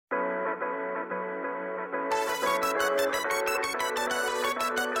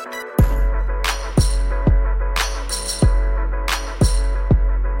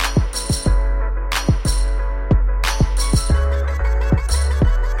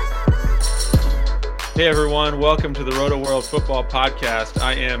Hey everyone, welcome to the Roto World Football Podcast.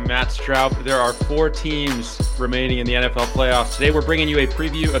 I am Matt Stroup. There are 4 teams remaining in the NFL playoffs. Today we're bringing you a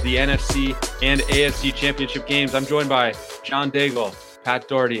preview of the NFC and AFC championship games. I'm joined by John Daigle, Pat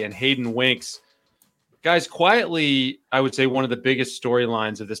Daugherty, and Hayden Winks. Guys, quietly, I would say one of the biggest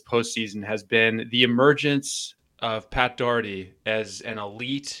storylines of this postseason has been the emergence of Pat Daugherty as an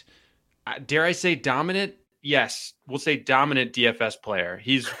elite, dare I say dominant? Yes, we'll say dominant DFS player.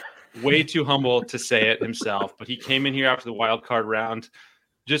 He's way too humble to say it himself, but he came in here after the wild card round,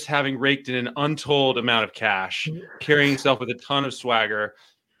 just having raked in an untold amount of cash, carrying himself with a ton of swagger.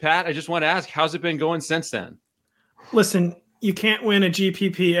 Pat, I just want to ask, how's it been going since then? Listen, you can't win a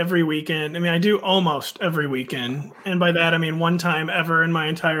GPP every weekend. I mean, I do almost every weekend. And by that, I mean one time ever in my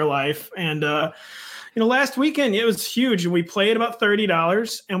entire life. And, last weekend, it was huge. We played about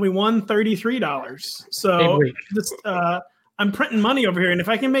 $30 and we won $33. So I'm printing money over here. And if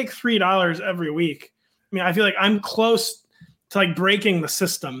I can make $3 every week, I mean, I feel like I'm close to like breaking the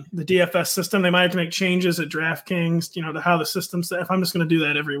system, the DFS system. They might have to make changes at DraftKings, to how the system's. If I'm just going to do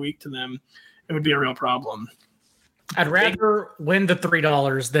that every week to them, it would be a real problem. I'd rather win the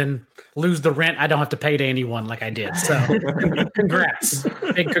 $3 than lose the rent I don't have to pay to anyone like I did. So congrats.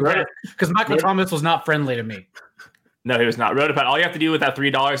 Big congrats. Because Michael Thomas was not friendly to me. No, he was not. Rotopat, all you have to do with that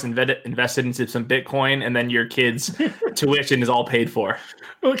 $3 invest it into some Bitcoin, and then your kids' tuition is all paid for.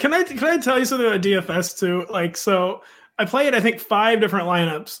 Well, can I tell you something about DFS too? Like, so I played, I think, 5 different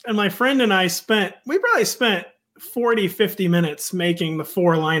lineups, and my friend and I probably spent 40, 50 minutes making the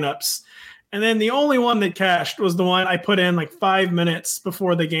 4 lineups. And then the only one that cashed was the one I put in like 5 minutes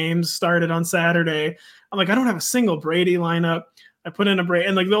before the games started on Saturday. I'm like, I don't have a single Brady lineup. I put in a Brady,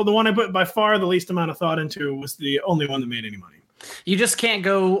 and like the one I put by far the least amount of thought into was the only one that made any money. You just can't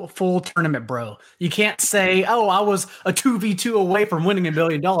go full tournament, bro. You can't say, "Oh, I was a 2v2 away from winning $1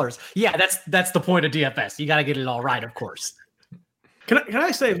 million." Yeah, that's the point of DFS. You got to get it all right, of course. Can I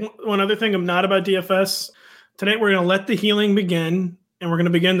say one other thing? I'm not about DFS. Tonight we're going to let the healing begin, and we're going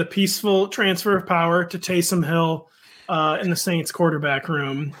to begin the peaceful transfer of power to Taysom Hill in the Saints quarterback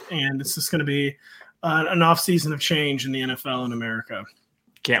room, and it's just going to be an off season of change in the NFL in America.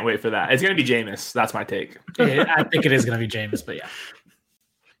 Can't wait for that. It's going to be Jameis. That's my take. Yeah, I think it is going to be Jameis, but yeah.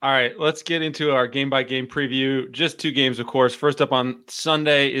 All right, let's get into our game-by-game preview. Just 2 games, of course. First up on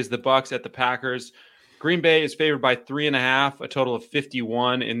Sunday is the Bucs at the Packers. Green Bay is favored by 3.5, a total of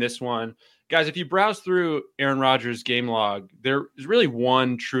 51 in this one. Guys, if you browse through Aaron Rodgers' game log, there is really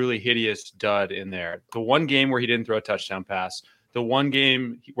one truly hideous dud in there. The one game where he didn't throw a touchdown pass. The one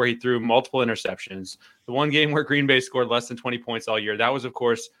game where he threw multiple interceptions, the one game where Green Bay scored less than 20 points all year. That was, of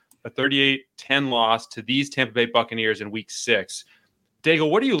course, a 38-10 loss to these Tampa Bay Buccaneers in Week 6.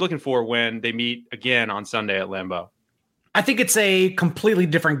 Daigle, what are you looking for when they meet again on Sunday at Lambeau? I think it's a completely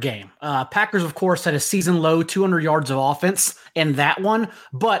different game. Packers, of course, had a season-low 200 yards of offense in that one,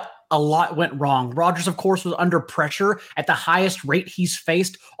 but a lot went wrong. Rodgers, of course, was under pressure at the highest rate he's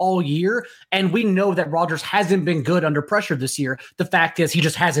faced all year, and we know that Rodgers hasn't been good under pressure this year. The fact is he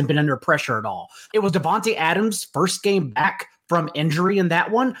just hasn't been under pressure at all. It was Davante Adams' first game back from injury in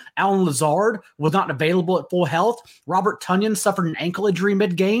that one. Alan Lazard was not available at full health. Robert Tonyan suffered an ankle injury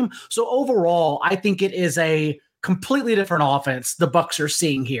mid-game. So overall, I think it is a completely different offense the Bucs are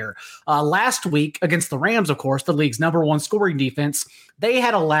seeing here. Last week against the Rams, of course, the league's number 1 scoring defense, they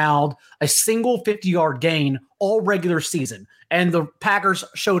had allowed a single 50-yard gain all regular season, and the Packers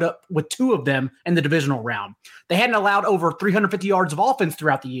showed up with 2 of them in the divisional round. They hadn't allowed over 350 yards of offense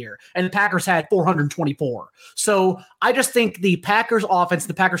throughout the year, and the Packers had 424. So I just think the Packers offense,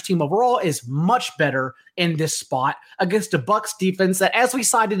 the Packers team overall, is much better in this spot against a Bucs defense that, as we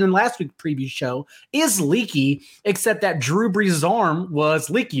cited in last week's preview show, is leaky, except that Drew Brees' arm was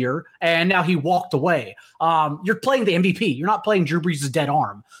leakier, and now he walked away. You're playing the MVP. You're not playing Drew Brees' dead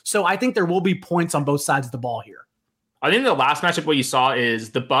arm. So I think there will be points on both sides of the ball here. I think the last matchup what you saw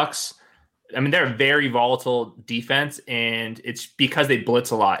is the Bucs. I mean, they're a very volatile defense, and it's because they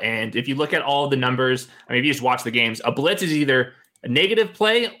blitz a lot. And if you look at all the numbers, I mean, if you just watch the games, a blitz is either a negative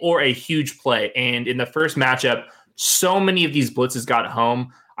play or a huge play. And in the first matchup, so many of these blitzes got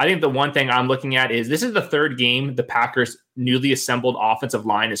home. I think the one thing I'm looking at is this is the 3rd game the Packers' newly assembled offensive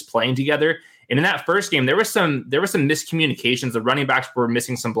line is playing together. And in that first game, there was some miscommunications. The running backs were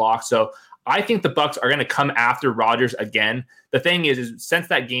missing some blocks. So I think the Bucs are going to come after Rodgers again. The thing is since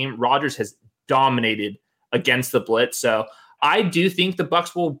that game, Rodgers has dominated against the blitz. So I do think the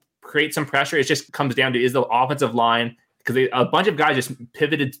Bucs will create some pressure. It just comes down to, is the offensive line, because a bunch of guys just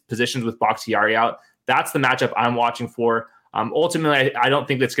pivoted positions with Bakhtiari out. That's the matchup I'm watching for. Ultimately, I don't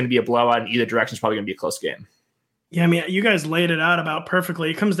think that's going to be a blowout in either direction. It's probably going to be a close game. Yeah, I mean, you guys laid it out about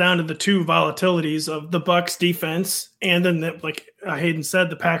perfectly. It comes down to the two volatilities of the Bucs defense and then, like Hayden said,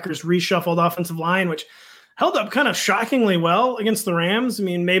 the Packers reshuffled offensive line, which held up kind of shockingly well against the Rams. I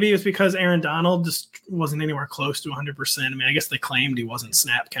mean, maybe it was because Aaron Donald just wasn't anywhere close to 100%. I mean, I guess they claimed he wasn't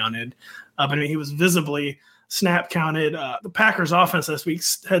snap counted, but I mean, he was visibly snap counted. The Packers offense this week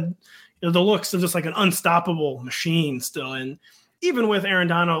had the looks of just like an unstoppable machine still. And even with Aaron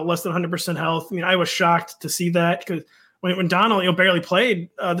Donald less than 100% health, I mean, I was shocked to see that, because when Donald barely played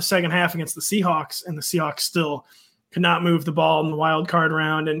the second half against the Seahawks, and the Seahawks still could not move the ball in the wild card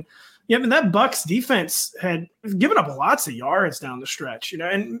round. And yeah, I mean, that Bucs defense had given up lots of yards down the stretch,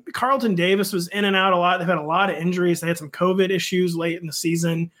 and Carlton Davis was in and out a lot. They've had a lot of injuries. They had some COVID issues late in the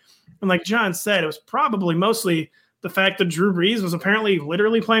season. And like John said, it was probably mostly the fact that Drew Brees was apparently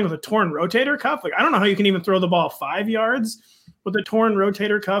literally playing with a torn rotator cuff. Like, I don't know how you can even throw the ball 5 yards with a torn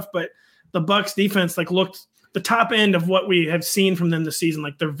rotator cuff, but the Bucs defense looked the top end of what we have seen from them this season,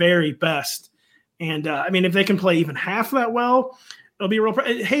 like their very best. And I mean, if they can play even half that well, it'll be a real.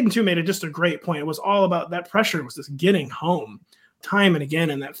 Hayden too made just a great point. It was all about that pressure was just getting home time and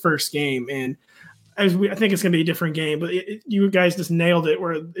again in that first game. And I think it's going to be a different game, but you guys just nailed it,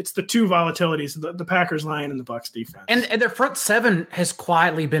 where it's the two volatilities, the Packers line and the Bucs defense. And their front seven has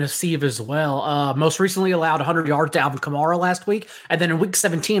quietly been a sieve as well. Most recently allowed 100 yards to Alvin Kamara last week, and then in week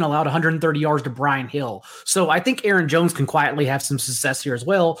 17 allowed 130 yards to Brian Hill. So I think Aaron Jones can quietly have some success here as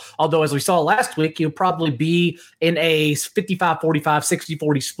well, although as we saw last week, he'll probably be in a 55-45,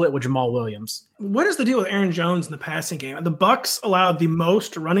 60-40 split with Jamal Williams. What is the deal with Aaron Jones in the passing game? The Bucs allowed the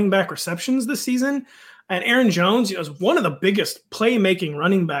most running back receptions this season, and Aaron Jones is one of the biggest playmaking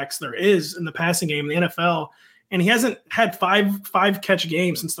running backs there is in the passing game in the NFL, and he hasn't had five catch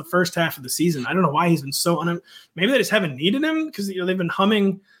games since the first half of the season. I don't know why he's been so maybe they just haven't needed him because they've been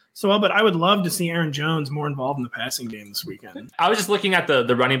humming so well, but I would love to see Aaron Jones more involved in the passing game this weekend. I was just looking at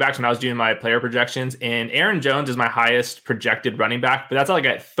the running backs when I was doing my player projections, and Aaron Jones is my highest projected running back, but that's like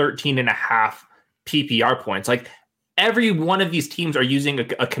at 13.5 PPR points. Like, every one of these teams are using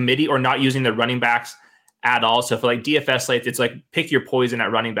a committee or not using their running backs at all. So for like DFS slates, it's like pick your poison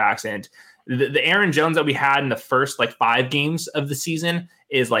at running backs. And the Aaron Jones that we had in the first 5 games of the season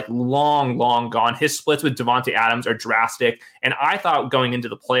is long gone. His splits with Davante Adams are drastic. And I thought going into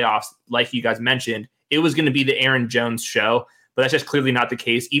the playoffs, like you guys mentioned, it was going to be the Aaron Jones show, but that's just clearly not the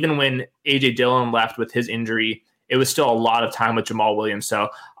case. Even when AJ Dillon left with his injury, it was still a lot of time with Jamal Williams. So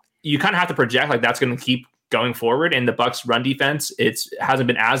you kind of have to project that's going to keep going forward. And the Bucs run defense, it hasn't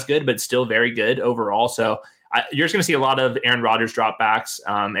been as good, but still very good overall. So you're just going to see a lot of Aaron Rodgers dropbacks,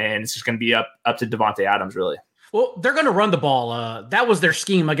 and it's just going to be up to Davante Adams, really. Well, they're going to run the ball. That was their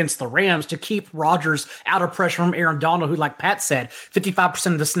scheme against the Rams, to keep Rodgers out of pressure from Aaron Donald, who, like Pat said, 55%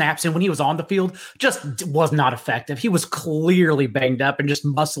 of the snaps, and when he was on the field, just was not effective. He was clearly banged up and just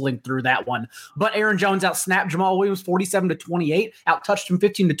muscling through that one. But Aaron Jones outsnapped Jamal Williams 47-28, outtouched him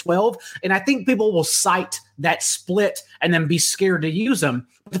 15-12, and I think people will cite that split and then be scared to use him.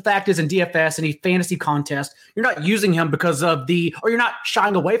 But the fact is, in DFS, any fantasy contest, you're not using him or you're not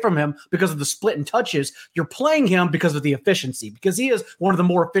shying away from him because of the split and touches. You're playing him because of the efficiency, because he is one of the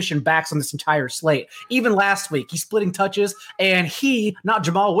more efficient backs on this entire slate. Even last week, he's splitting touches, and not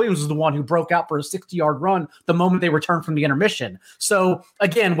Jamal Williams, was the one who broke out for a 60-yard run the moment they returned from the intermission. So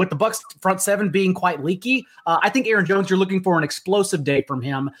again, with the Bucs front seven being quite leaky, I think Aaron Jones, you're looking for an explosive day from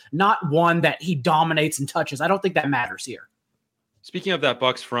him, not one that he dominates and touches. I don't think that matters here. Speaking of that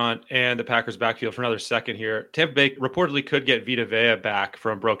Bucs front and the Packers backfield for another second here, Tampa Bay reportedly could get Vita Vea back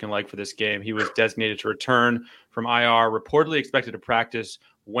from broken leg for this game. He was designated to return from IR, reportedly expected to practice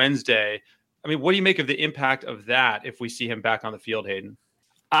Wednesday. I mean, what do you make of the impact of that if we see him back on the field, Hayden?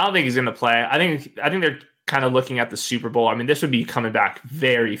 I don't think he's going to play. I think they're kind of looking at the Super Bowl. I mean, this would be coming back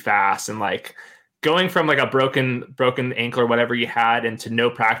very fast, and going from a broken ankle or whatever he had into no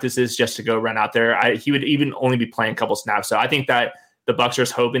practices just to go run out there, he would even only be playing a couple snaps. So I think that the Bucs are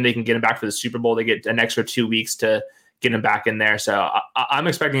just hoping they can get him back for the Super Bowl. They get an extra 2 weeks to get him back in there. So I'm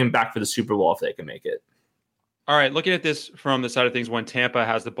expecting him back for the Super Bowl if they can make it. All right, looking at this from the side of things when Tampa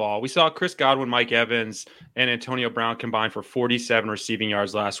has the ball, we saw Chris Godwin, Mike Evans, and Antonio Brown combine for 47 receiving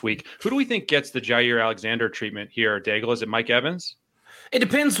yards last week. Who do we think gets the Jair Alexander treatment here, Daigle? Is it Mike Evans? It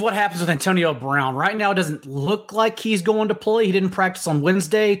depends what happens with Antonio Brown. Right now, it doesn't look like he's going to play. He didn't practice on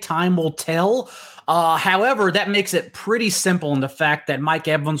Wednesday. Time will tell. However, that makes it pretty simple in the fact that Mike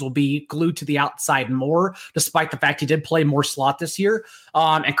Evans will be glued to the outside more, despite the fact he did play more slot this year.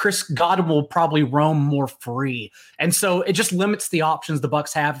 And Chris Godwin will probably roam more free. And so it just limits the options the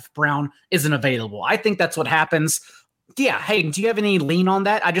Bucs have if Brown isn't available. I think that's what happens. Yeah, Hayden, do you have any lean on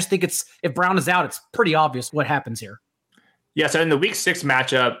that? I just think if Brown is out, it's pretty obvious what happens here. Yeah, so in the Week 6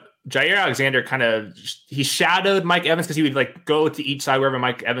 matchup, Jair Alexander he shadowed Mike Evans because he would go to each side wherever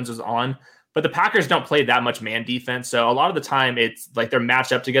Mike Evans was on. But the Packers don't play that much man defense. So a lot of the time it's like they're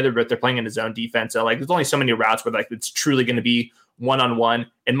matched up together, but they're playing in a zone defense. So there's only so many routes where it's truly going to be one-on-one.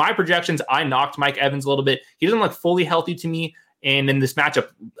 In my projections, I knocked Mike Evans a little bit. He doesn't look fully healthy to me. And in this matchup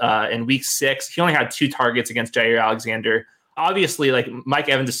in Week 6, he only had 2 targets against Jair Alexander. Obviously, Mike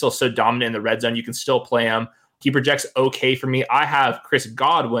Evans is still so dominant in the red zone. You can still play him. He projects okay for me. I have Chris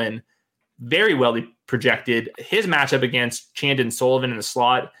Godwin very well projected. His matchup against Chandon Sullivan in the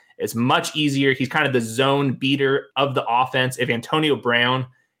slot is much easier. He's kind of the zone beater of the offense. If Antonio Brown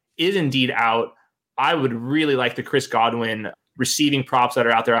is indeed out, I would really like the Chris Godwin receiving props that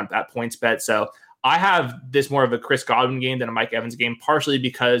are out there on that points bet. So I have this more of a Chris Godwin game than a Mike Evans game, partially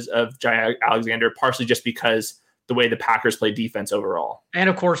because of Jair Alexander, partially just because the way the Packers play defense overall. And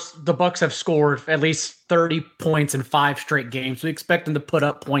of course, the Bucs have scored at least 30 points in 5 straight games. We expect them to put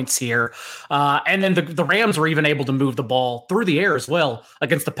up points here. And then the Rams were even able to move the ball through the air as well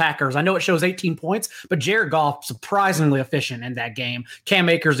against the Packers. I know it shows 18 points, but Jared Goff surprisingly efficient in that game. Cam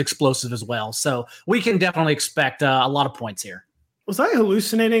Akers explosive as well. So we can definitely expect a lot of points here. Was I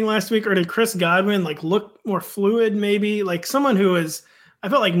hallucinating last week, or did Chris Godwin look more fluid? Maybe someone who is, I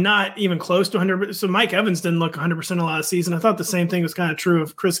felt like not even close to 100%. So Mike Evans didn't look 100% a lot of season. I thought the same thing was kind of true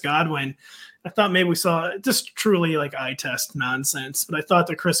of Chris Godwin. I thought maybe we saw just truly eye test nonsense, but I thought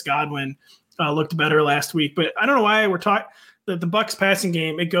that Chris Godwin looked better last week. But I don't know why we're talking the Bucs passing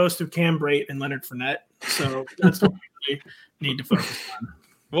game. It goes through Cam Brate and Leonard Fournette. So that's what we really need to focus on.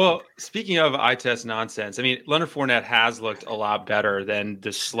 Well, speaking of eye test nonsense, Leonard Fournette has looked a lot better than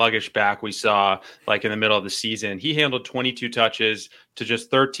the sluggish back we saw in the middle of the season. He handled 22 touches to just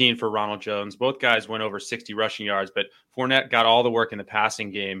 13 for Ronald Jones. Both guys went over 60 rushing yards, but Fournette got all the work in the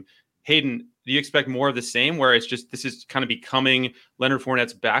passing game. Hayden, do you expect more of the same, where it's just this is kind of becoming Leonard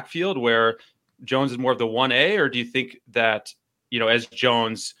Fournette's backfield where Jones is more of the 1A, or do you think that, as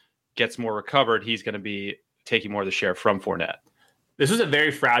Jones gets more recovered, he's going to be taking more of the share from Fournette? This was a very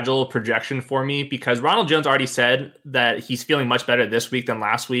fragile projection for me because Ronald Jones already said that he's feeling much better this week than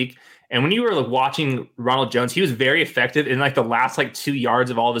last week. And when you were watching Ronald Jones, he was very effective in the last 2 yards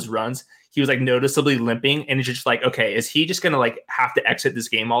of all of his runs. He was noticeably limping, and it's just okay, is he just going to have to exit this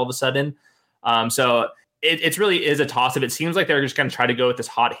game all of a sudden? So it really is a toss up. It seems like they're just going to try to go with this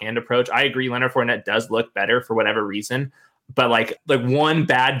hot hand approach. I agree. Leonard Fournette does look better for whatever reason, but one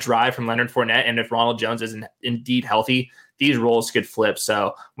bad drive from Leonard Fournette, and if Ronald Jones isn't indeed healthy, these roles could flip.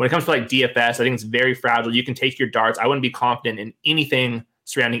 So when it comes to DFS, I think it's very fragile. You can take your darts. I wouldn't be confident in anything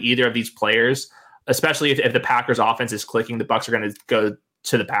surrounding either of these players, especially if the Packers offense is clicking. The Bucs are going to go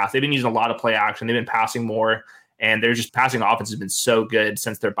to the pass. They've been using a lot of play action. They've been passing more, and their just passing offense has been so good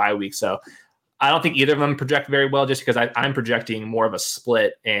since their bye week. So I don't think either of them project very well, just because I'm projecting more of a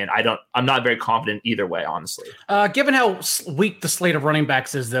split, and I'm not very confident either way, honestly. Given how weak the slate of running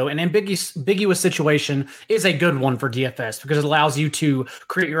backs is, though, an ambiguous situation is a good one for DFS because it allows you to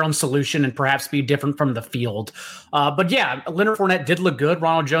create your own solution and perhaps be different from the field. But yeah, Leonard Fournette did look good.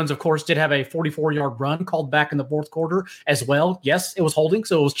 Ronald Jones, of course, did have a 44-yard run called back in the fourth quarter as well. Yes, it was holding,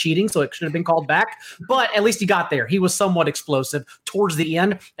 so it was cheating, so it should have been called back. But at least he got there. He was somewhat explosive towards the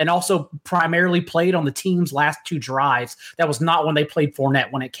end, and also primarily played on the team's last 2 drives. That was not when they played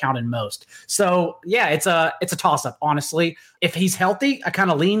Fournette when it counted most. So yeah, it's a toss-up, honestly. If he's healthy, I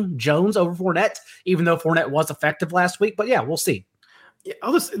kind of lean Jones over Fournette, even though Fournette was effective last week. But yeah, we'll see. Yeah,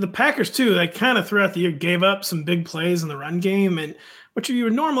 the Packers too, they kind of throughout the year gave up some big plays in the run game, and which you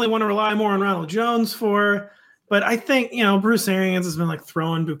would normally want to rely more on Ronald Jones for. But I think, Bruce Arians has been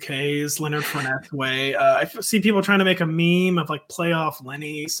throwing bouquets Leonard Fournette's way. I see people trying to make a meme of playoff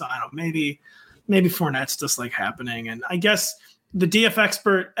Lenny. So I don't know, maybe Fournette's just happening. And I guess the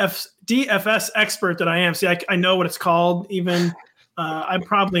DFS expert that I am, I know what it's called even. I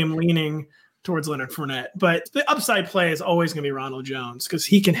probably am leaning towards Leonard Fournette, but the upside play is always going to be Ronald Jones because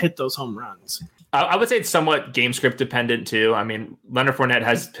he can hit those home runs. I would say it's somewhat game script dependent too. Leonard Fournette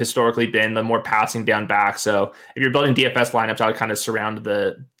has historically been the more passing down back. So if you're building DFS lineups, I would kind of surround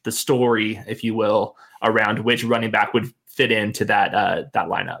the story, if you will, around which running back would fit into that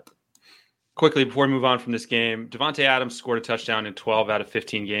lineup. Quickly, before we move on from this game, Davante Adams scored a touchdown in 12 out of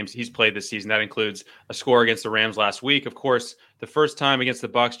 15 games he's played this season. That includes a score against the Rams last week. Of course, the first time against the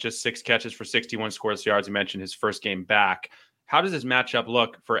Bucs, just 6 catches for 61 scoreless yards. You mentioned his first game back. How does this matchup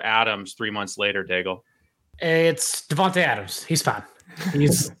look for Adams 3 months later, Daigle? It's Davante Adams. He's fine.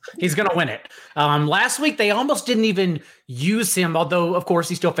 He's going to win it. Last week, they almost didn't even use him, although, of course,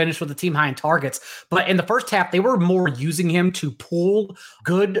 he still finished with the team high in targets. But in the first half, they were more using him to pull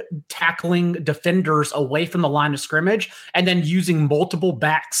good tackling defenders away from the line of scrimmage and then using multiple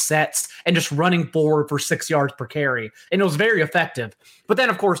back sets and just running forward for 6 yards per carry. And it was very effective. But then,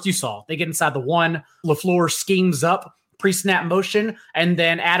 of course, you saw they get inside the one. LaFleur schemes up pre-snap motion, and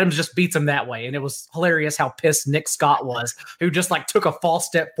then Adams just beats him that way. And it was hilarious how pissed Nick Scott was, who just took a false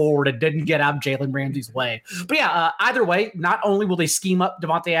step forward and didn't get out of Jalen Ramsey's way. But yeah, either way, not only will they scheme up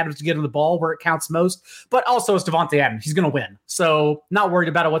Davante Adams to get him the ball where it counts most, but also it's Davante Adams. He's going to win. So not worried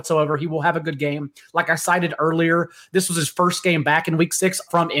about it whatsoever. He will have a good game. Like I cited earlier, this was his first game back in week 6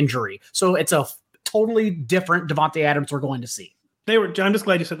 from injury. So it's a totally different Davante Adams we're going to see. I'm just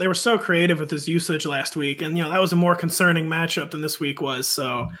glad you said they were so creative with his usage last week. And, that was a more concerning matchup than this week was.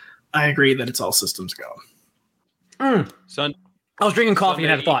 So I agree that it's all systems go. Son, I was drinking coffee and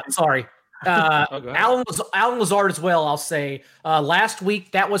had a thought. Sorry. Alan Lazard as well, I'll say. Last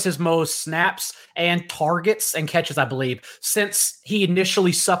week, that was his most snaps and targets and catches, I believe, since he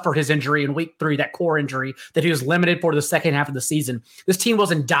initially suffered his injury in week 3, that core injury that he was limited for the second half of the season. This team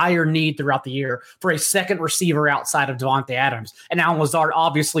was in dire need throughout the year for a second receiver outside of Davante Adams. And Alan Lazard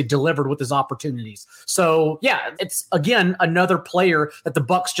obviously delivered with his opportunities. So, yeah, it's, again, another player that the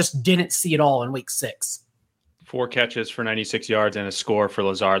Bucs just didn't see at all in week 6. 4 catches for 96 yards and a score for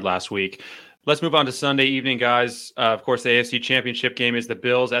Lazard last week. Let's move on to Sunday evening, guys. Of course, the AFC Championship game is the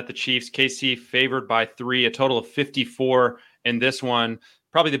Bills at the Chiefs. KC favored by 3, a total of 54 in this one.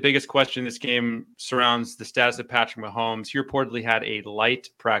 Probably the biggest question in this game surrounds the status of Patrick Mahomes. He reportedly had a light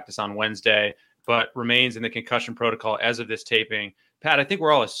practice on Wednesday, but remains in the concussion protocol as of this taping. Pat, I think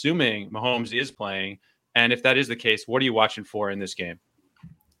we're all assuming Mahomes is playing. And if that is the case, what are you watching for in this game?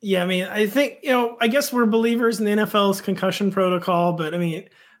 Yeah, I think, I guess we're believers in the NFL's concussion protocol, but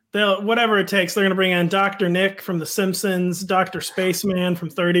they'll, whatever it takes, they're going to bring in Dr. Nick from The Simpsons, Dr. Spaceman from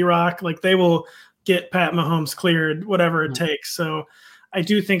 30 Rock. They will get Pat Mahomes cleared, whatever it takes. So I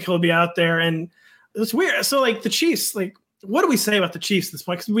do think he'll be out there. And it's weird. So the Chiefs, what do we say about the Chiefs at this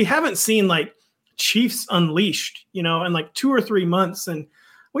point? Because we haven't seen Chiefs unleashed, in 2 or 3 months. And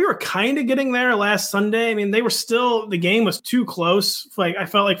we were kind of getting there last Sunday. They were still, the game was too close. I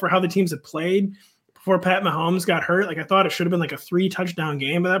felt for how the teams had played before Pat Mahomes got hurt. I thought it should have been a 3-touchdown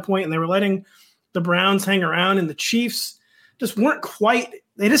game at that point, and they were letting the Browns hang around, and the Chiefs just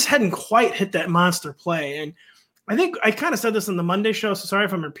they just hadn't quite hit that monster play. And I think I kind of said this on the Monday show, so sorry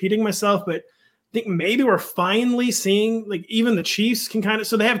if I'm repeating myself, but I think maybe we're finally seeing even the Chiefs can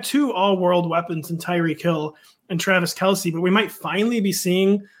so they have 2 all-world weapons in Tyreek Hill and Travis Kelce, but we might finally be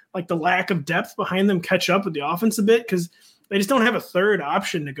seeing the lack of depth behind them catch up with the offense a bit, because they just don't have a third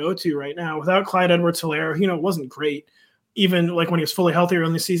option to go to right now. Without Clyde Edwards-Helaire, it wasn't great, even when he was fully healthy early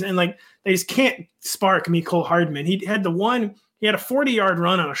in the season. And they just can't spark Mecole Hardman. He had a 40-yard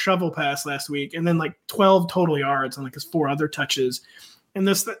run on a shovel pass last week, and then 12 total yards on his 4 other touches. And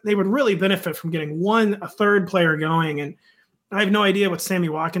they would really benefit from getting a third player going. And I have no idea what Sammy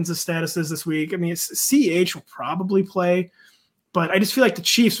Watkins' status is this week. CH will probably play, but I just feel the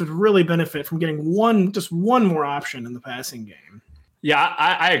Chiefs would really benefit from getting one more option in the passing game. Yeah,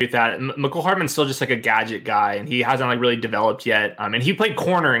 I agree with that. Mecole Hardman's still just a gadget guy, and he hasn't really developed yet. And he played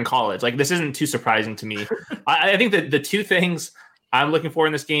corner in college. This isn't too surprising to me. I think that the 2 things I'm looking for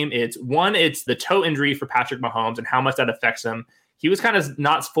in this game, it's the toe injury for Patrick Mahomes and how much that affects him. He was kind of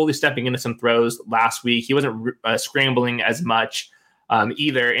not fully stepping into some throws last week. He wasn't scrambling as much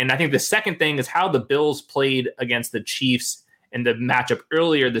either. And I think the second thing is how the Bills played against the Chiefs in the matchup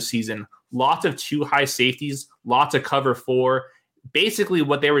earlier this season. Lots of 2 high safeties, lots of cover 4. Basically,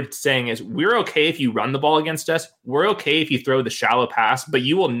 what they were saying is, we're okay if you run the ball against us. We're okay if you throw the shallow pass, but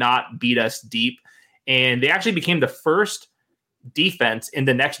you will not beat us deep. And they actually became the first defense in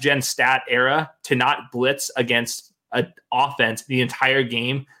the next-gen stat era to not blitz against an offense the entire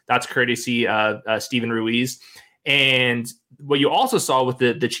game. That's courtesy of Steven Ruiz. And what you also saw with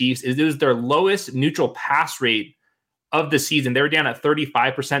the Chiefs is it was their lowest neutral pass rate of the season. They were down at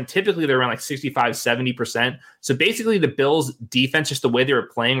 35%. Typically, they're around 65, 70%. So basically, the Bills' defense, just the way they were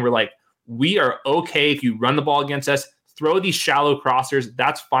playing, were we are okay if you run the ball against us. Throw these shallow crossers.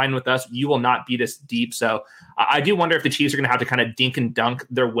 That's fine with us. You will not beat us deep. So I do wonder if the Chiefs are going to have to kind of dink and dunk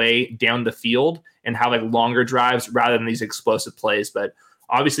their way down the field and have longer drives rather than these explosive plays. But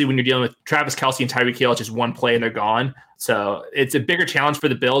Obviously, when you're dealing with Travis Kelce and Tyreek Hill, it's just one play and they're gone. So it's a bigger challenge for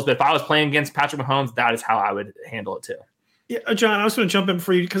the Bills. But if I was playing against Patrick Mahomes, that is how I would handle it too. Yeah, John, I was going to jump in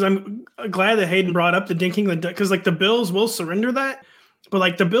for you because I'm glad that Hayden brought up the dinking, because like the Bills will surrender that. But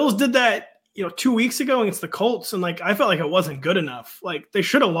like the Bills did that, 2 weeks ago against the Colts. And like I felt like it wasn't good enough. Like they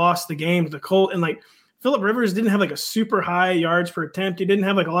should have lost the game to the Colts. And like Phillip Rivers didn't have like a super high yards per attempt. He didn't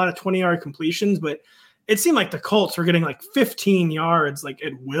have like a lot of 20-yard completions, but it seemed like the Colts were getting like 15 yards like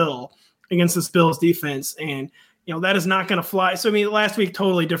at will against this Bills defense. And, that is not going to fly. So, I mean, last week,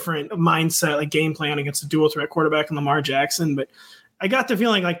 totally different mindset, like game plan against a dual threat quarterback and Lamar Jackson. But I got the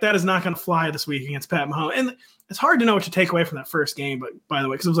feeling like that is not going to fly this week against Pat Mahomes. And it's hard to know what to take away from that first game, but by the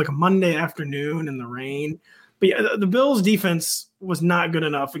way, because it was like a Monday afternoon in the rain. But yeah, the Bills defense was not good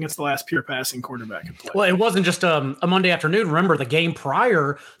enough against the last pure passing quarterback in play. Well, it wasn't just a Monday afternoon. Remember, the game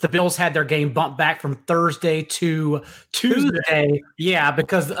prior, the Bills had their game bumped back from Thursday to Tuesday. Yeah,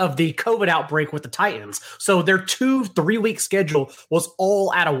 because of the COVID outbreak with the Titans. So their 2-3 week schedule was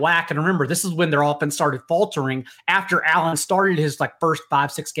all out of whack. And remember, this is when their offense started faltering after Allen started his first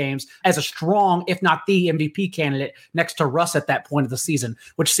 5-6 games as a strong, if not the MVP candidate next to Russ at that point of the season,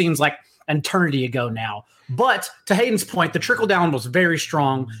 which seems like an eternity ago now. But to Hayden's point, the trickle down was very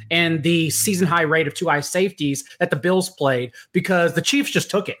strong, and the season high rate of 2 high safeties that the Bills played, because the Chiefs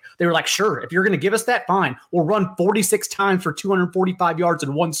just took it. They were like, sure, if you're going to give us that, fine. We'll run 46 times for 245 yards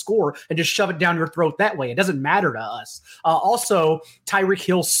and 1 score and just shove it down your throat that way. It doesn't matter to us. Also, Tyreek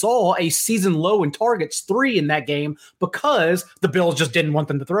Hill saw a season low in targets, 3 in that game, because the Bills just didn't want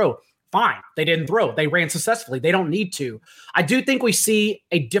them to throw. Fine. They didn't throw. They ran successfully. They don't need to. I do think we see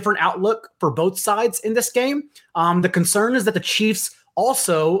a different outlook for both sides in this game. The concern is that the Chiefs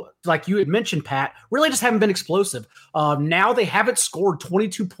also, like you had mentioned, Pat, really just haven't been explosive. Now they haven't scored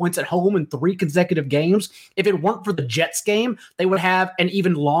 22 points at home in 3 consecutive games. If it weren't for the Jets game, they would have an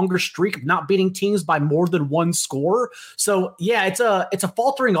even longer streak of not beating teams by more than 1 score. So yeah, it's a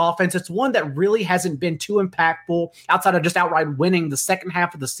faltering offense. It's one that really hasn't been too impactful outside of just outright winning the second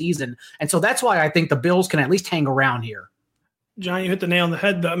half of the season. And so that's why I think the Bills can at least hang around here. John, you hit the nail on the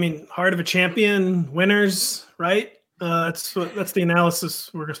head, though. I mean, heart of a champion, winners, right? That's the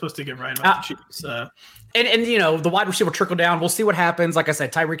analysis we're supposed to get right about the Chiefs. And the wide receiver trickle down. We'll see what happens. Like I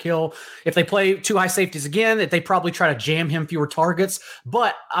said, Tyreek Hill, if they play 2 high safeties again, they probably try to jam him fewer targets.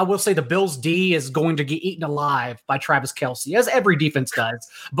 But I will say the Bills D is going to get eaten alive by Travis Kelce, as every defense does.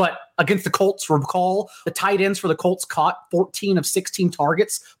 But against the Colts, recall, the tight ends for the Colts caught 14 of 16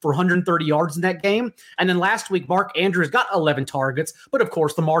 targets for 130 yards in that game. And then last week, Mark Andrews got 11 targets. But of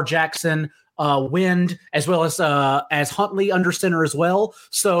course, Lamar Jackson, Wind, as well as Huntley under center as well.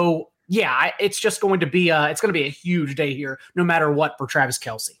 So yeah, it's just going to be a huge day here, no matter what, for Travis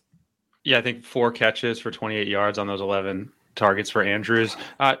Kelce. Yeah, I think 4 catches for 28 yards on those 11 targets for Andrews.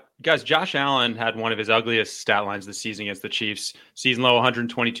 Guys, Josh Allen had one of his ugliest stat lines this season against the Chiefs. Season low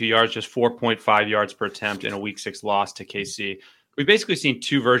 122 yards, just 4.5 yards per attempt in a Week 6 loss to KC. We've basically seen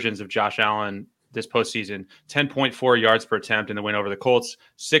 2 versions of Josh Allen this postseason: 10.4 yards per attempt in the win over the Colts,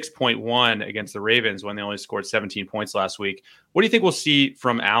 6.1 against the Ravens when they only scored 17 points last week. What do you think we'll see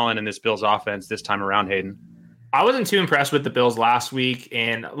from Allen in this Bills offense this time around, Hayden? I wasn't too impressed with the Bills last week.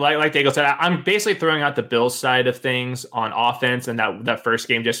 And like Daigle said, I'm basically throwing out the Bills side of things on offense and that first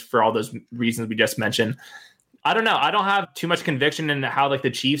game just for all those reasons we just mentioned. I don't know. I don't have too much conviction in how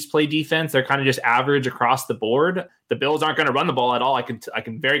the Chiefs play defense. They're kind of just average across the board. The Bills aren't going to run the ball at all. I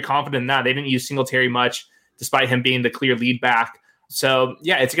can very confident in that. They didn't use Singletary much, despite him being the clear lead back. So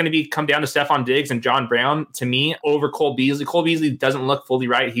yeah, it's going to come down to Stephon Diggs and John Brown to me over Cole Beasley. Cole Beasley doesn't look fully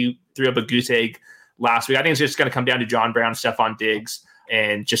right. He threw up a goose egg last week. I think it's just going to come down to John Brown, Stephon Diggs,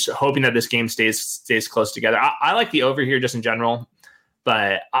 and just hoping that this game stays close together. I like the over here just in general.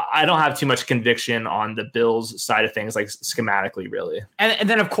 But I don't have too much conviction on the Bills side of things, like schematically, really. And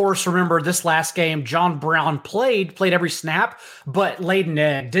then, of course, remember this last game, John Brown played every snap, but laid an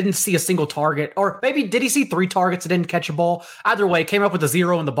egg, didn't see a single target. Or maybe did he see 3 targets and didn't catch a ball? Either way, came up with a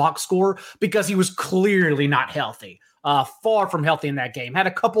 0 in the box score because he was clearly not healthy. Far from healthy in that game. Had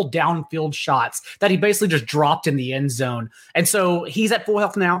a couple downfield shots that he basically just dropped in the end zone. And so he's at full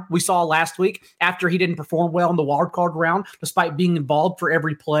health now. We saw last week after he didn't perform well in the wild card round, despite being involved for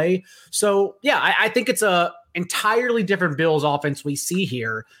every play. So yeah, I think it's a entirely different Bills offense we see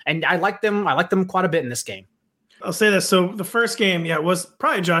here. And I like them quite a bit in this game. I'll say this. So the first game, was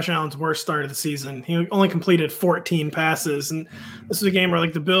probably Josh Allen's worst start of the season. He only completed 14 passes. And this is a game where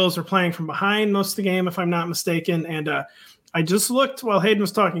the Bills were playing from behind most of the game, if I'm not mistaken. And I just looked while Hayden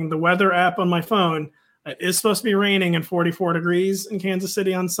was talking, the weather app on my phone. It is supposed to be raining and 44 degrees in Kansas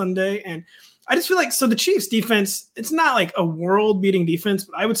City on Sunday. And I just feel like, so the Chiefs defense, it's not like a world beating defense,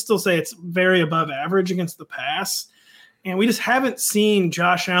 but I would still say it's very above average against the pass. And we just haven't seen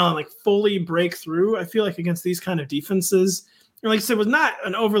Josh Allen like fully break through. I feel like against these kind of defenses, and like I said, it was not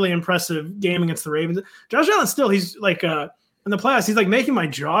an overly impressive game against the Ravens. Josh Allen still, he's like in the playoffs, he's like making my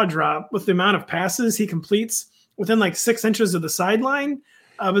jaw drop with the amount of passes he completes within like 6 inches of the sideline.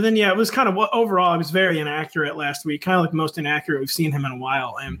 But then, yeah, it was kind of overall, it was very inaccurate last week, kind of like most inaccurate we've seen him in a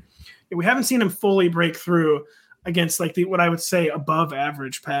while. And we haven't seen him fully break through against like what I would say above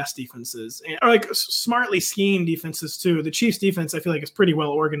average pass defenses, or like smartly schemed defenses too. The Chiefs defense, I feel like, is pretty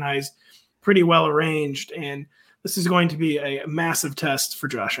well organized, pretty well arranged, and this is going to be a massive test for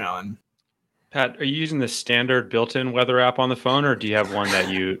Josh Allen. Pat, are you using the standard built-in weather app on the phone, or do you have one that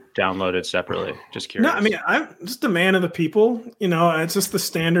you downloaded separately? Just curious. No, I mean, I'm just a man of the people. It's just the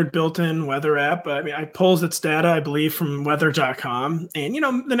standard built-in weather app. I mean, I pulls its data, I believe, from weather.com. And,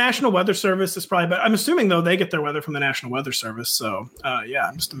 the National Weather Service is probably better. I'm assuming, though, they get their weather from the National Weather Service. So, yeah,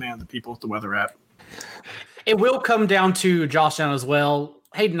 I'm just a man of the people with the weather app. It will come down to Josh Allen as well.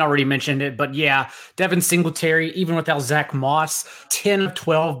 Hayden already mentioned it, but yeah, Devin Singletary, even without Zach Moss, 10 of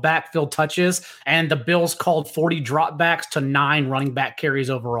 12 backfield touches, and the Bills called 40 dropbacks to 9 running back carries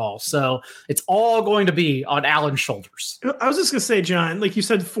overall. So it's all going to be on Allen's shoulders. I was just going to say, John, like you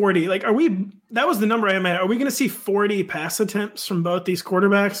said, 40, like that was the number I meant. Are we going to see 40 pass attempts from both these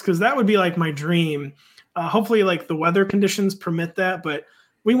quarterbacks? Because that would be like my dream. Hopefully like the weather conditions permit that, but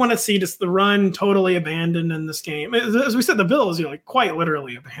we want to see just the run totally abandoned in this game. As we said, the Bills, quite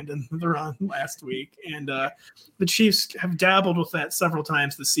literally abandoned the run last week. And the Chiefs have dabbled with that several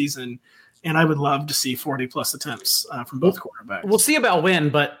times this season. And I would love to see 40-plus attempts from both quarterbacks. We'll see about when,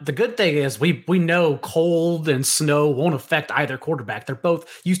 but the good thing is we know cold and snow won't affect either quarterback. They're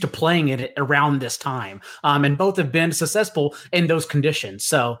both used to playing it around this time, and both have been successful in those conditions.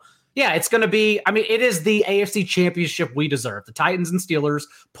 So, yeah, it's going to be – it is the AFC championship we deserve. The Titans and Steelers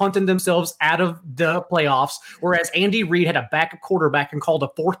punting themselves out of the playoffs, whereas Andy Reid had a backup quarterback and called a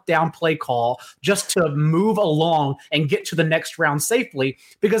fourth down play call just to move along and get to the next round safely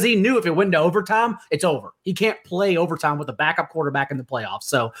because he knew if it went to overtime, it's over. He can't play overtime with a backup quarterback in the playoffs.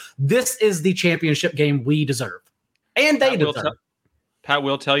 So this is the championship game we deserve. And they deserve. Pat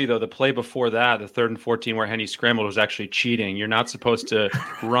will tell you, though, the play before that, the 3rd and 14 where Henny scrambled, was actually cheating. You're not supposed to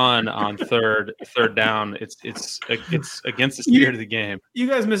run on third down. It's against the spirit of the game. You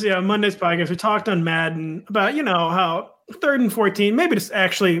guys missed Monday's podcast. We talked on Madden about, how 3rd and 14, maybe just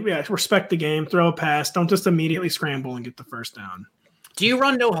actually respect the game, throw a pass, don't just immediately scramble and get the first down. Do you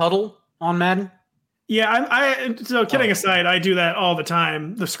run no huddle on Madden? Yeah, so kidding aside, I do that all the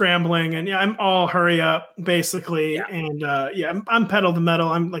time, the scrambling, and I'm all hurry up basically. Yeah. And I'm pedal to the metal.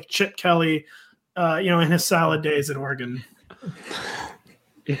 I'm like Chip Kelly, in his salad days at Oregon.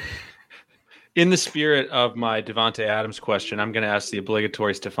 In the spirit of my Davante Adams question, I'm going to ask the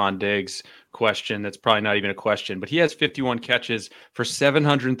obligatory Stephon Diggs question. That's probably not even a question, but he has 51 catches for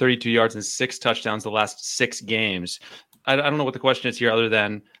 732 yards and 6 touchdowns the last 6 games. I don't know what the question is here other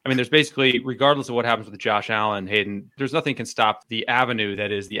than, there's basically, regardless of what happens with Josh Allen, Hayden, there's nothing can stop the avenue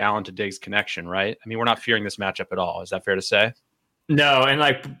that is the Allen to Diggs connection, right? We're not fearing this matchup at all. Is that fair to say? No, and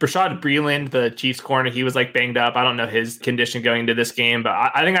Rashad Breeland, the Chiefs corner, he was banged up. I don't know his condition going into this game, but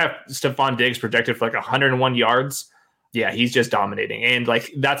I think I have Stephon Diggs projected for 101 yards. Yeah, he's just dominating. And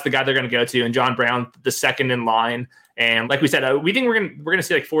that's the guy they're going to go to. And John Brown, the second in line. And like we said, we think we're going to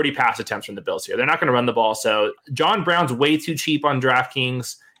see 40 pass attempts from the Bills here. They're not going to run the ball. So John Brown's way too cheap on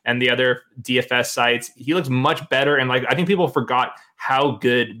DraftKings and the other DFS sites. He looks much better. And I think people forgot how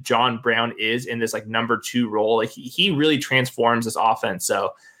good John Brown is in this number 2 role. He really transforms this offense.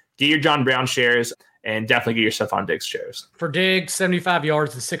 So get your John Brown shares and definitely get your Stephon Diggs shares. For Diggs, 75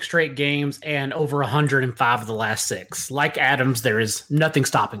 yards in 6 straight games and over 105 of the last 6. Like Adams, there is nothing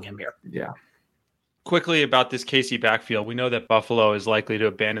stopping him here. Yeah. Quickly about this KC backfield, we know that Buffalo is likely to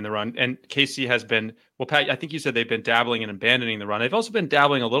abandon the run, and KC has been, well, Pat, I think you said they've been dabbling in abandoning the run. They've also been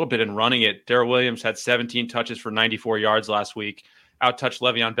dabbling a little bit in running it. Darrell Williams had 17 touches for 94 yards last week, out-touched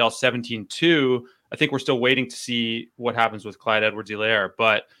Le'Veon Bell 17-2. I think we're still waiting to see what happens with Clyde Edwards-Helaire,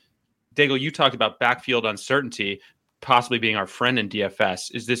 but Daigle, you talked about backfield uncertainty possibly being our friend in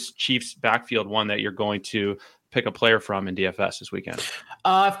DFS. Is this Chiefs backfield one that you're going to pick a player from in DFS this weekend?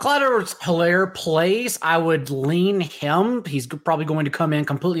 If Clyde Edwards-Helaire plays, I would lean him. He's probably going to come in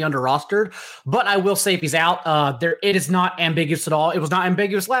completely under rostered, but I will say if he's out, it is not ambiguous at all. It was not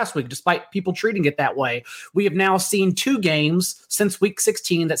ambiguous last week, despite people treating it that way. We have now seen 2 games since week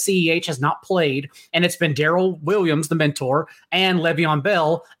 16 that CEH has not played, and it's been Darrell Williams, the mentor, and Le'Veon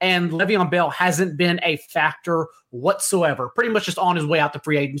Bell, and Le'Veon Bell hasn't been a factor whatsoever. Pretty much just on his way out to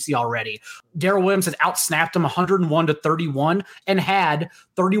free agency already. Darrell Williams had outsnapped him 101-31 and had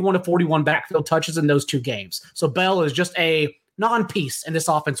 31-41 backfield touches in those 2 games. So Bell is just a non-piece in this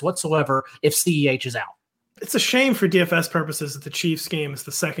offense whatsoever if CEH is out. It's a shame for DFS purposes that the Chiefs game is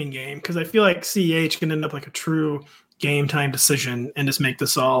the second game, because I feel like CEH can end up like a true game time decision and just make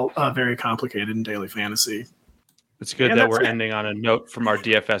this all very complicated in daily fantasy. It's good that we're ending on a note from our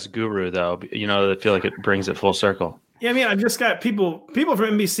DFS guru, though. I feel like it brings it full circle. Yeah, I mean, I've just got people from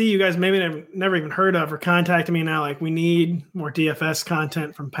NBC you guys maybe never even heard of are contacting me now. Like, we need more DFS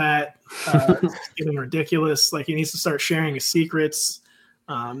content from Pat. It's getting ridiculous. Like, he needs to start sharing his secrets.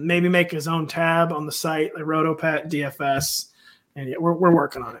 Maybe make his own tab on the site, like RotoPat DFS. And yeah, we're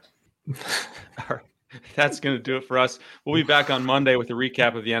working on it. All right. That's going to do it for us. We'll be back on Monday with a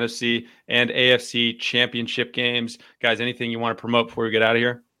recap of the NFC and AFC championship games. Guys, anything you want to promote before we get out of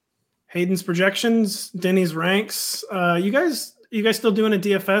here? Hayden's projections, Denny's ranks. You guys still doing a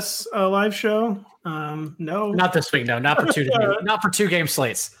DFS live show? No, not this week. No, not for 2 not for 2 game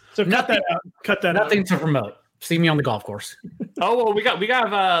slates. So cut that out. Nothing to promote. See me on the golf course. Oh, well, we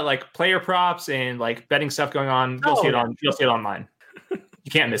got like player props and like betting stuff going on. You'll see it online.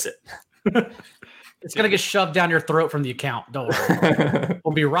 You can't miss it. It's going to get shoved down your throat from the account. Don't worry.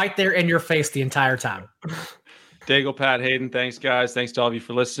 We'll be right there in your face the entire time. Daigle, Pat, Hayden, thanks, guys. Thanks to all of you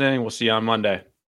for listening. We'll see you on Monday.